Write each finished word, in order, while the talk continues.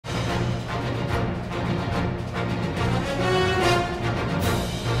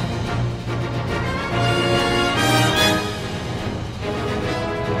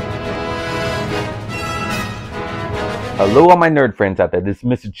Hello, all my nerd friends out there. This is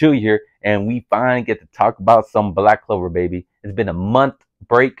Mr. Chewy here, and we finally get to talk about some Black Clover, baby. It's been a month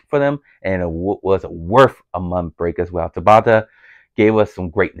break for them, and it was worth a month break as well. Tabata gave us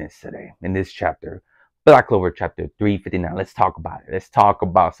some greatness today in this chapter. Black Clover chapter 359. Let's talk about it. Let's talk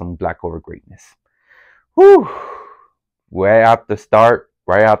about some Black Clover greatness. Whew. Right out the start,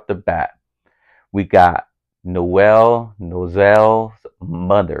 right out the bat, we got Noelle's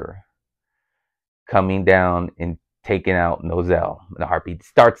mother coming down and taking out Noelle. The heartbeat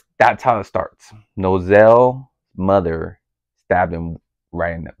starts. That's how it starts. Noelle's mother stabbed him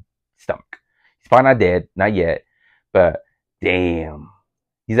right in the stomach. He's probably not dead, not yet, but damn,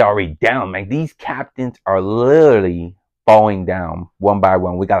 he's already down. Man, these captains are literally falling down one by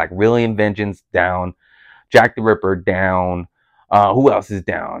one. We got like William Vengeance down, Jack the Ripper down. Who else is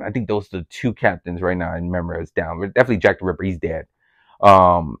down? I think those are the two captains right now. I remember is down. But definitely Jack the Ripper. He's dead.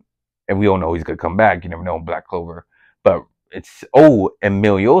 And we don't know he's gonna come back. You never know in Black Clover. But it's and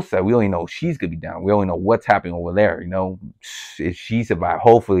Miliosa, we only know she's gonna be down. We only know what's happening over there. You know, if she survives,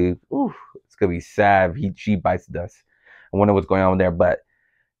 hopefully, it's gonna be sad. She bites the dust. I wonder what's going on there. But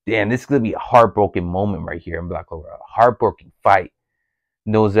damn, this is gonna be a heartbroken moment right here in Black Clover. A heartbroken fight.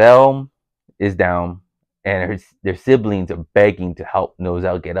 Noelle is down, and their siblings are begging to help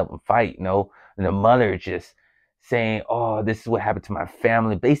Noelle get up and fight. You know, and the mother is just saying, "Oh, this is what happened to my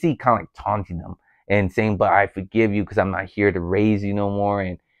family." Basically, kind of like taunting them and saying, "But I forgive you because I'm not here to raise you no more."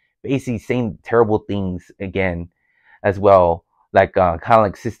 And basically saying terrible things again as well, like kind of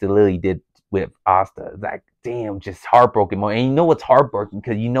like Sister Lily did with Asta. Like, damn, just heartbroken. And you know what's heartbroken?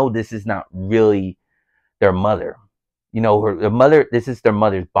 Because you know this is not really their mother. You know, their mother. This is their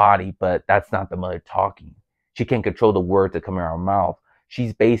mother's body, but that's not the mother talking. She can't control the words that come out of her mouth.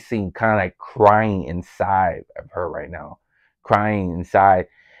 She's basically kind of like crying inside of her right now, crying inside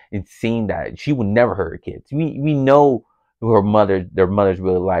and seeing that she would never hurt her kids. We know who their mother's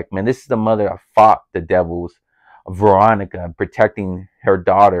really like. Man, this is the mother that fought the devils, Veronica, protecting her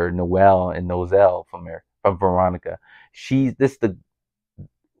daughter Noelle and Noelle from Veronica. This is the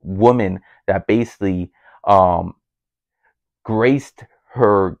woman that basically graced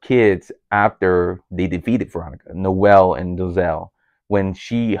her kids after they defeated Veronica, Noelle and Noelle. When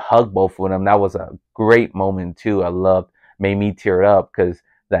she hugged both of them, that was a great moment too. I loved, made me tear up because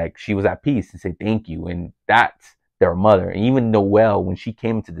like she was at peace and said thank you, and that's their mother. And even Noelle, when she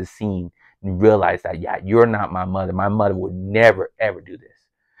came to the scene and realized that, yeah, you're not my mother. My mother would never ever do this.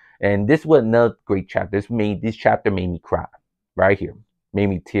 And this was another great chapter. This chapter made me cry right here, made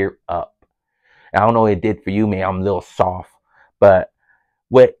me tear up. I don't know what it did for you, man. I'm a little soft, but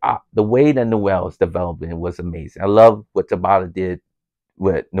the way that Noelle is developing was amazing. I love what Tabata did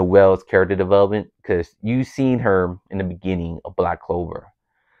with Noelle's character development, because you seen her in the beginning of Black Clover.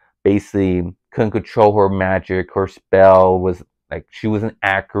 Basically, couldn't control her magic. Her spell was like she wasn't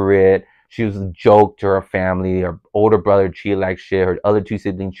accurate. She was a joke to her family. Her older brother treated like shit. Her other two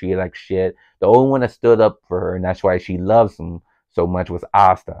siblings treated like shit. The only one that stood up for her, and that's why she loves him so much, was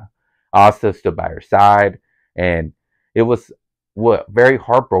Asta. Asta stood by her side, and it was very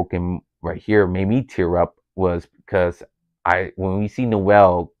heartbroken right here. Made me tear up was because when we see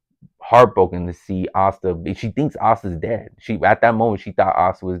Noelle, heartbroken to see Asta. She thinks Asta's dead. At that moment she thought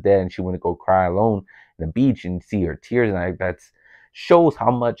Asta was dead, and she went to go cry alone on the beach and see her tears, and that shows how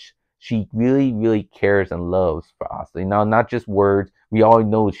much she really, really cares and loves for Asta. You know, not just words. We all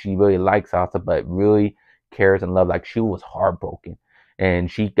know she really likes Asta, but really cares and loves. Like, she was heartbroken, and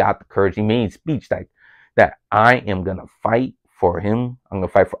she got the courage. She made a speech like that. I am gonna fight for him. I'm gonna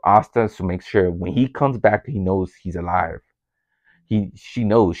fight for Asta to make sure when he comes back, he knows he's alive. She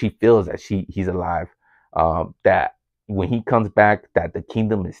knows, she feels that he's alive. That when he comes back, that the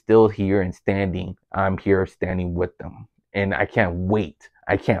kingdom is still here and standing. I'm here standing with them, and I can't wait.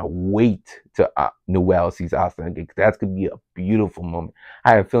 I can't wait to Noelle sees Asta again, because that's gonna be a beautiful moment.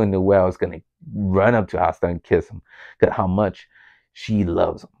 I have a feeling Noelle is gonna run up to Asta and kiss him, because how much she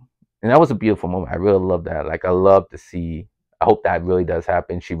loves him, and that was a beautiful moment. I really love that. Like, I love to see. I hope that really does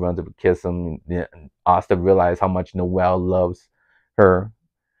happen. She runs up and kisses him, and Asta realizes how much Noelle loves her,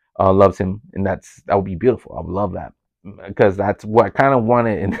 loves him, and that would be beautiful. I would love that, because that's what I kind of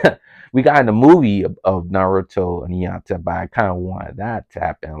wanted. And we got in the movie of Naruto and Hinata, but I kind of wanted that to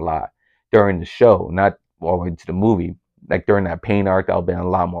happen a lot during the show, not all the way to the movie. Like during that pain arc, that would have been a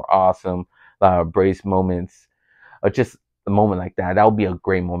lot more awesome. A lot of embrace moments, or just a moment like that. That would be a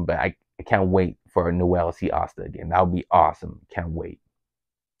great moment. But I can't wait for Noelle to see Asta again. That would be awesome. Can't wait.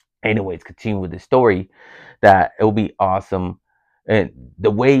 Anyways, continue with the story. That it will be awesome. And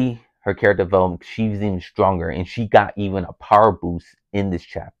the way her character developed, she's even stronger, and she got even a power boost in this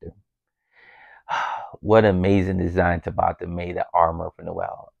chapter. What amazing design Tabata made the armor for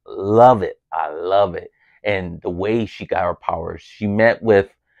Noelle. Love it. I love it. And the way she got her powers. She met with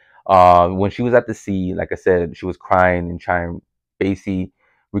when she was at the sea, like I said, she was crying and trying to basically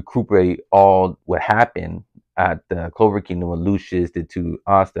recuperate all what happened at the Clover Kingdom with Lucius did to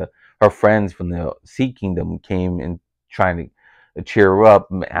Asta. Her friends from the Sea Kingdom came and trying to cheer her up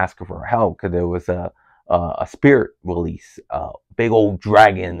and ask her for help because there was a spirit release, a big old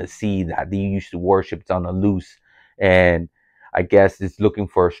dragon in the sea that they used to worship. It's on the loose, and I guess it's looking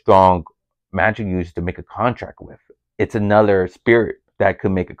for a strong magic user to make a contract with. It's another spirit that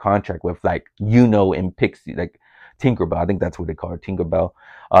could make a contract with, like in Pixie, like Tinkerbell. I think that's what they call her, Tinkerbell.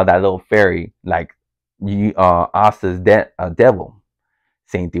 That little fairy, like Asta's devil.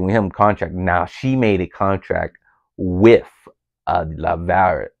 Same thing with him, contract. Now she made a contract with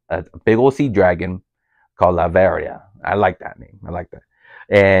Lavaria, a big old sea dragon called Lavaria. I like that name. I like that.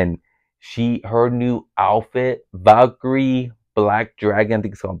 And her new outfit, Valkyrie Black Dragon, I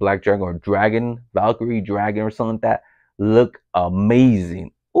think it's called Black Dragon or Dragon, Valkyrie Dragon or something like that, look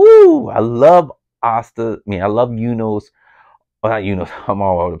amazing. Ooh, I love Asta. I mean, I love Yuno's. Well, not Yuno's. I'm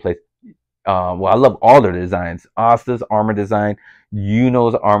all over the place. Well, I love all their designs. Asta's armor design,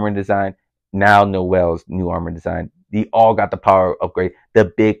 Yuno's armor design, now Noelle's new armor design. They all got the power upgrade. The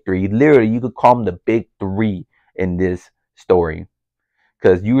big three. Literally, you could call them the big three in this story.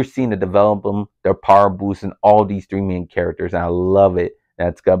 Because you were seeing to develop them, their power boost, and all these three main characters. And I love it.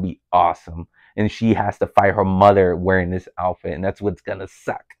 That's going to be awesome. And she has to fight her mother wearing this outfit. And that's what's going to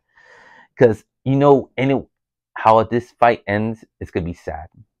suck. Because, how this fight ends, it's going to be sad.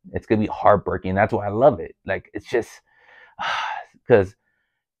 It's going to be heartbreaking. That's why I love it. Like, it's just, because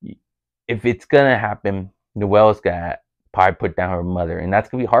if it's going to happen, Noelle's got to probably put down her mother. And that's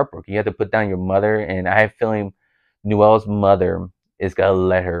going to be heartbreaking. You have to put down your mother. And I have a feeling Noelle's mother is going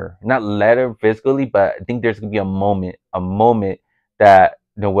to not let her physically, but I think there's going to be a moment that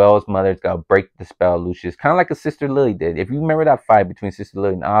Noelle's mother is going to break the spell of Lucius. Kind of like a Sister Lily did. If you remember that fight between Sister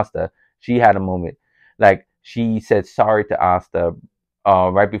Lily and Asta, she had a moment. Like, she said sorry to Asta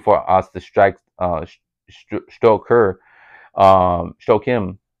right before Asta stroke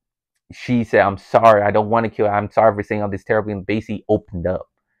him. She said, "I'm sorry. I don't want to kill her. I'm sorry for saying all this terribly." And basically opened up,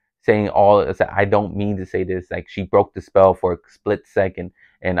 saying I don't mean to say this. Like, she broke the spell for a split second,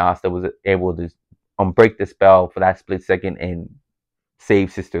 and Asta was able to break the spell for that split second and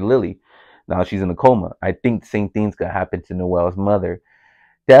save Sister Lily. Now she's in a coma. I think the same thing's gonna happen to Noelle's mother.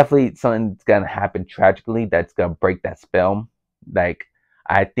 Definitely something's gonna happen tragically that's gonna break that spell. Like,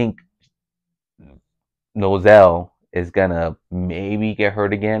 I think Noelle is gonna maybe get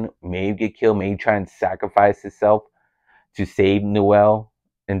hurt again, maybe get killed, maybe try and sacrifice himself to save Noelle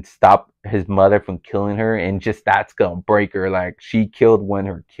and stop his mother from killing her, and just that's gonna break her. Like, she killed one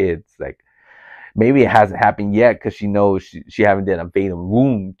of her kids. Like, maybe it hasn't happened yet because she knows she haven't done a fatal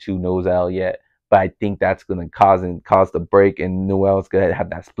wound to Noelle yet. But I think that's gonna cause the break, and Noelle's gonna have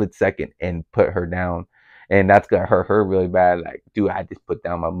that split second and put her down, and that's gonna hurt her really bad. Like, dude, I just put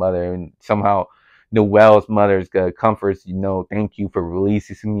down my mother, and somehow Noelle's mother's gonna comfort, thank you for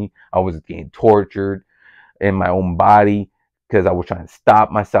releasing me. I was getting tortured in my own body because I was trying to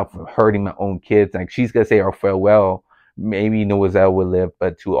stop myself from hurting my own kids. Like, she's gonna say her farewell. Maybe Noelle will live,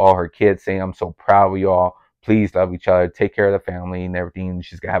 but to all her kids, saying, "I'm so proud of y'all. Please love each other, take care of the family and everything." And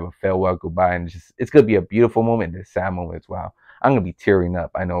she's gonna have a farewell goodbye, and it's gonna be a beautiful moment, and a sad moment as well. I'm gonna be tearing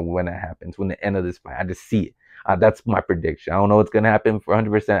up. I know when that happens, when the end of this fight, I just see it. That's my prediction. I don't know what's gonna happen for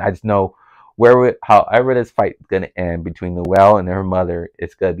 100%. I just know however this fight is gonna end between Noelle and her mother,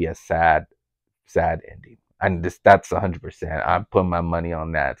 it's gonna be a sad, sad ending. And that's 100%. I'm putting my money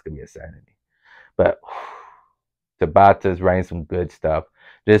on that. It's gonna be a sad ending. But Tabata's writing some good stuff.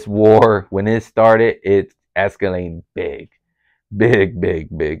 This war, when it started, it's escalating big. Big, big,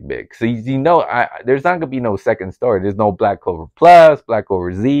 big, big. So there's not gonna be no second story. There's no Black Clover Plus, Black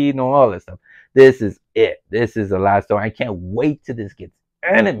Clover Z, no all that stuff. This is it. This is the last story. I can't wait till this gets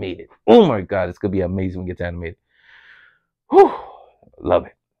animated. Oh my god, it's gonna be amazing when it gets animated. Whew. Love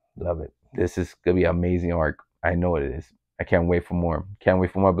it. Love it. This is gonna be an amazing arc. I know it is. I can't wait for more. Can't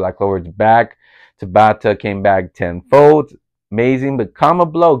wait for more. Black Clover is back. Tabata came back tenfold. Amazing. But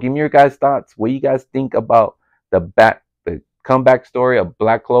comment below. Give me your guys' thoughts. What you guys think about the comeback story of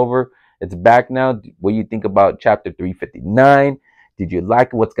Black Clover? It's back now. What do you think about chapter 359? Did you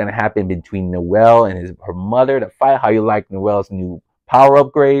like what's gonna happen between Noelle and her mother, the fight? How you like Noelle's new power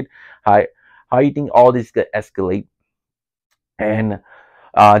upgrade? How you think all this could escalate? And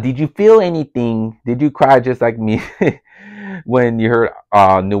did you feel anything? Did you cry just like me when you heard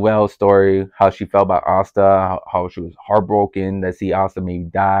Noelle's story? How she felt about Asta, how she was heartbroken that see Asta maybe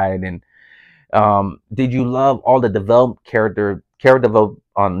died, and Did you love all the developed character developed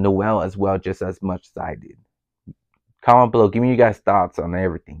on Noelle as well, just as much as I did? Comment below. Give me you guys thoughts on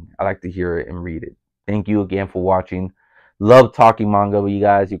everything. I like to hear it and read it. Thank you again for watching. Love talking manga with you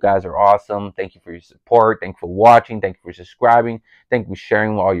guys. You guys are awesome. Thank you for your support. Thank you for watching. Thank you for subscribing. Thank you for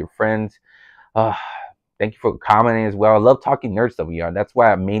sharing with all your friends. Uh, Thank you for commenting as well. I love talking nerd stuff with you. That's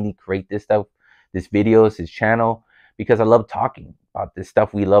why I mainly create this stuff, this videos, this channel, because I love talking about this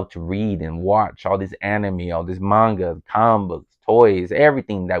stuff we love to read and watch. All this anime, all this manga, comic books, toys,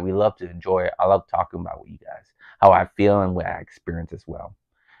 everything that we love to enjoy. I love talking about with you guys, how I feel and what I experience as well.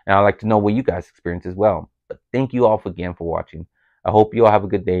 And I'd like to know what you guys experience as well. But thank you all again for watching. I hope you all have a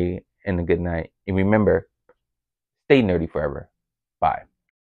good day and a good night. And remember, stay nerdy forever. Bye.